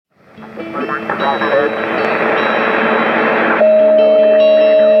Calling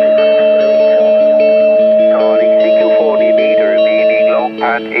CQ 40 meter, beaming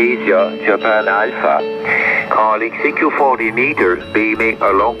Longpath Asia, Japan Alpha. Calling CQ 40 meter, beaming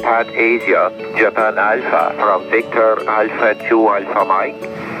Longpath Asia, Japan Alpha from Victor Alpha 2 Alpha Mike.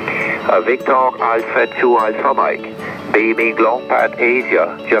 Victor Alpha 2 Alpha Mike. Beaming Longpath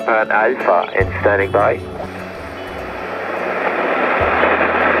Asia, Japan Alpha and standing by.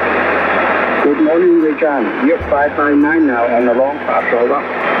 Good morning, Richard. You're 559 now on the Longpath, over.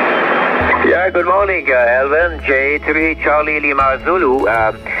 Yeah, good morning, Elvin. J3 Charlie Lima Zulu.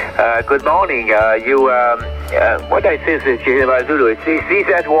 Good morning. What I say is J Lima Zulu. It's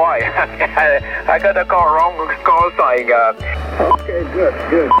CZY. I got a wrong call sign. Okay,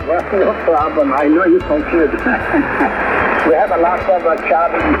 good. Well, no problem. I know you confused. We have a lot of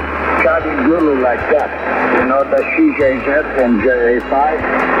Charlie Zulu like that. You know, the CJZ and JA5,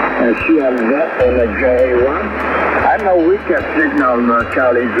 and CLZ and the JA1. I know we can signal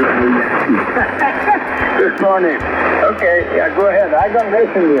Charlie Zulu. Good morning. Okay, yeah, go ahead. I can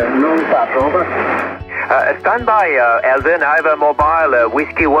listen to you. No pass, over. Stand by, Elvin. I have a mobile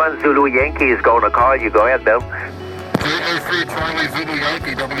Whiskey 1 Zulu Yankee is going to call you. Go ahead, Bill. JA3 Charlie Zulu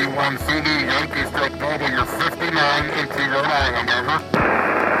Yankee, W1ZY Yankee Strike Global, you're 59 into Rhode Island, over.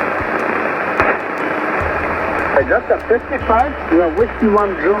 Is that the 55? You're Whiskey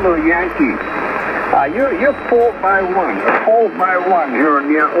 1 Zulu Yankee. You're 4 by 1. You're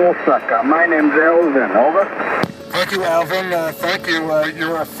near Osaka. My name's Elvin, over. Thank you, Elvin. Thank you.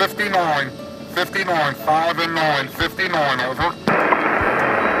 You're 59, 5 and 9, 59, over.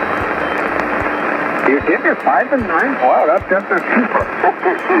 You hit it 5 and 9? Wow, that's super.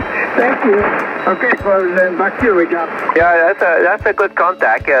 Thank you. Okay, well then back to you, Richard. Yeah, that's a good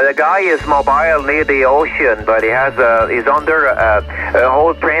contact. The guy is mobile near the ocean, but he's under a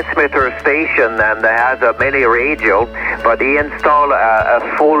whole transmitter station and has a mini radio. But he installed a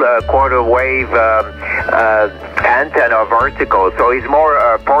full quarter wave antenna vertical, so he's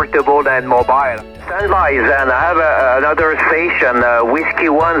more portable than mobile. Stand by, Zen. I have another station, Whiskey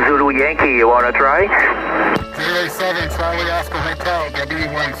 1 Zulu Yankee. You want to try? JA7 Charlie Oscar Hotel,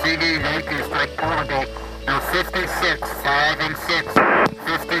 W1ZY Yankee Strike Portable. You're 56, 5 and 6.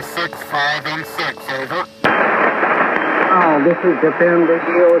 56, 5 and 6, over. Oh, this is Japan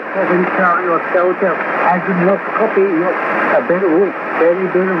Radio 7 Charlie or Saltwater. I did not copy your very weak,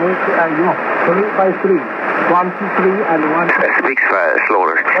 you know, 3 by 3. 1 to 3 and 1 to 3. Speak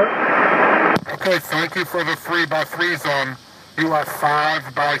slower. Okay, thank you for the 3 by 3 zone. You are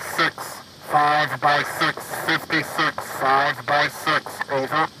 5 by 6. 5 by 6, 56, 5 by 6,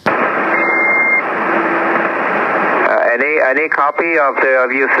 over. Any copy of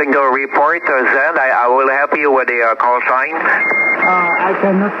your signal report, Zen? I will help you with the call sign. I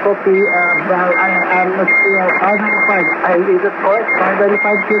cannot copy, well, I'm not sure. 595. Is it correct?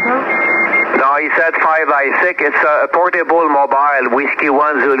 595 people? No, he said 5 by 6. It's a portable mobile Whiskey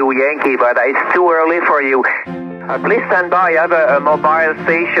 1 Zulu Yankee, but it's too early for you. Please stand by. I have a mobile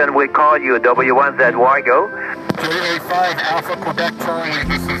station. We'll call you. W1ZY, go. JA5 Alpha Quebec Charlie.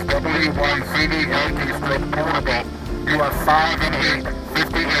 This is W1ZY Yankee Strike Portable. You are 5 and 8.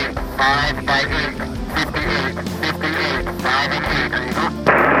 58. 5 by 8. 58. 58. 5 and 8. Over.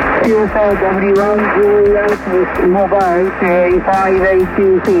 QSL W1ZY Yankee Mobile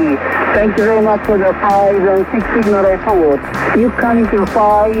K5AQC. Thank you very much for the 5 and 6 signal report. You coming to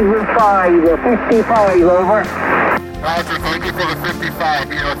 5, 55, over. Roger, thank you for the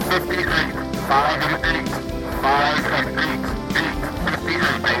 55. You're 58, 5 and 8, 5 and 8, 58,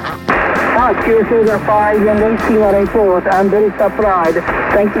 over. QSL the 5 and 8 signal report. I'm very surprised.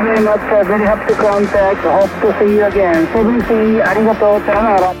 Thank you very much. Very happy to contact. Hope to see you again. 7C, arigato,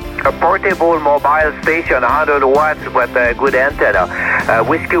 sayonara. A portable mobile station, 100 watts with a good antenna.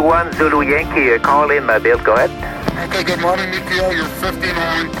 Whiskey 1 Zulu Yankee, call him, Bill, go ahead. Okay, good morning, Nikio. You're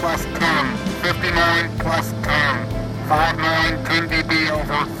 59 plus 10. 59 plus 10. 59, 10 dB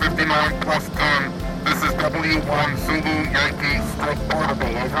over. 59 plus 10. This is W1 Zulu Yankee Strike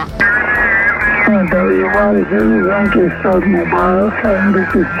Portable, over. W1 Zulu Yankee Strike Mobile, and this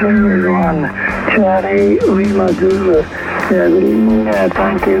is Jimmy 1. Charlie Lima Zulu. Good evening,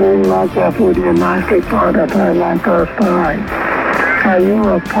 thank you very much for the nice report of Thailand first time. You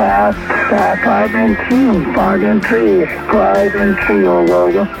were past 5 and 2, 5 and 3, 5 and 3,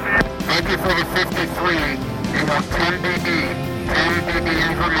 over. Thank you for the 53. You have 10 dB, 10 dB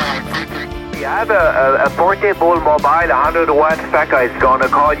over 9. Thank you. I have a portable mobile 100 watt Specca is going to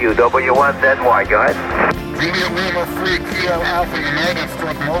call you. W1ZY, go ahead. Juliet Lima 3 Kilo Alpha United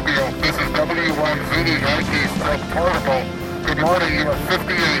Strike Mobile. This is W1ZY Yankee Strike Portable. Good morning, you are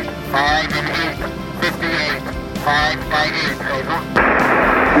 58, 5 and 5x8, over.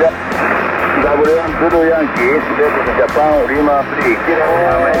 Yeah. W1ZY Yankee, this is Japan, Lima 3, Kilo,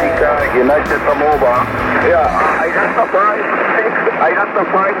 America, United over. Yeah, I got the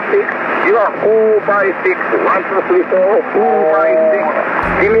 5-6, you are 4x6, 1, 2, 3, 4, 4x6.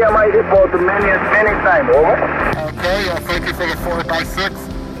 Give me my report many times, over. Okay, thank you for the 4x6.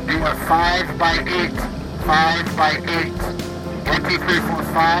 You are 5x8, 5x8. 1, 2, 3, 4,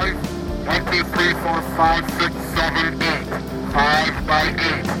 5. 1, 2, 3, 4, 5, 6, 7, 8.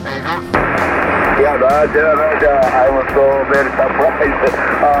 5x8, over. Yeah, Roger. I was so very surprised.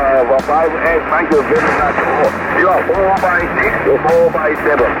 For 5x, thank you very much. You are 4x6,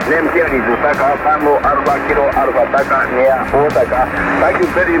 4x7. Name here is Osaka, Tango, Alpha, Kilo, Alpha, Taka, near Osaka. Thank you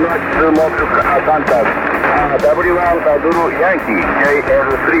very much to Mobile Contact. W1ZY Yankee,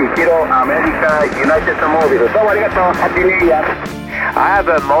 JL3, Kilo, America, United Mobile. So, Happy New Year. I have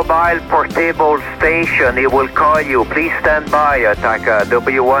a mobile portable station. It will call you. Please stand by, Taka.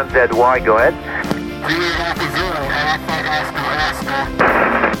 W1ZY, go ahead. Juliet Alpha 0, Alpha Oscar.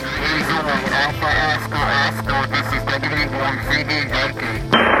 Alpha Oscar. This is W1ZY Yankee.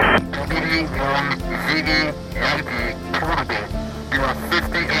 W1ZY Yankee, portable. You are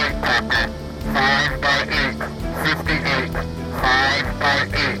 58, Taka. 5x8. 58.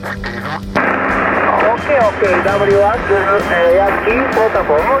 5x8. Okay, W1ZY Yankee,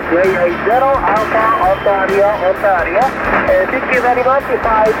 portable, JA0, Alpha, Ontario. Thank you very much,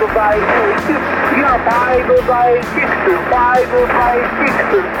 5x8. You are 5x6.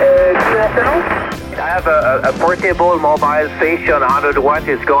 I have a portable mobile station, 100 watts,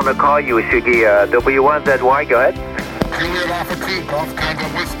 is going to call you, Shiggy. W1ZY, go ahead. Juliet Alpha 2, Golf Tango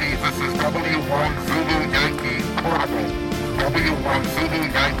Whiskey. This is W1ZY Yankee, portable.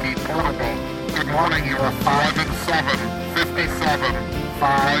 W1ZY Yankee, portable. Good morning, you are 5 and 7, 57,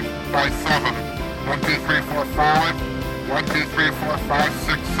 5x7, 1, 2, 3, 4, 5, 1, 2, 3, 4, 5,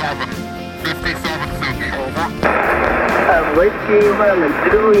 6, 7, 57, Suki, over. Whiskey 1,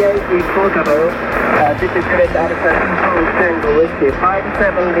 Yankee, portable. This is Juliet Alpha 2, Tango Whiskey,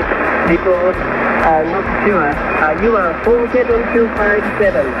 57 because not sure. You are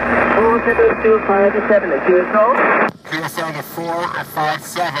 47257. 47257. QSO? QSO to 4 or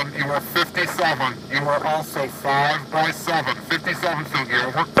 5-7, you are 57. You are also 5x7. 57, Suki,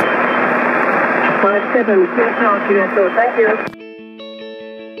 over. 57, QSO, thank you.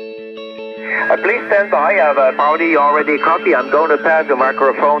 Please stand by. I have a party already copy. I'm going to pass the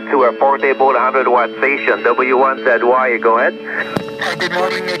microphone to a portable 100 watt station. W1ZY, go ahead. Good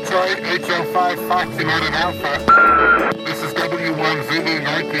morning, Detroit. HL5 Fox United Alpha. This is W1ZY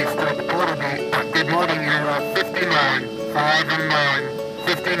Yankee, still portable. Good morning, you're 59, 5 and 9.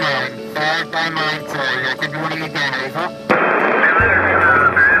 59, 5x9, Troy. Good morning again, over.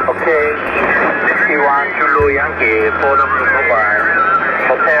 Okay, 61 Zulu Yankee, portable mobile.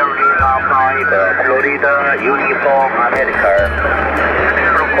 Hotel Lima 5, Florida, Uniform, America.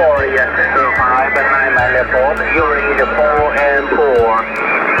 Call yes, 5 and 9 my report. You read 4 and 4.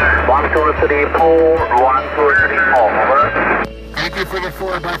 1, 2, 3, 4. 1, 2, 3, 4. Over. Thank you for the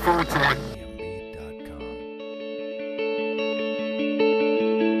 4x4, Troy.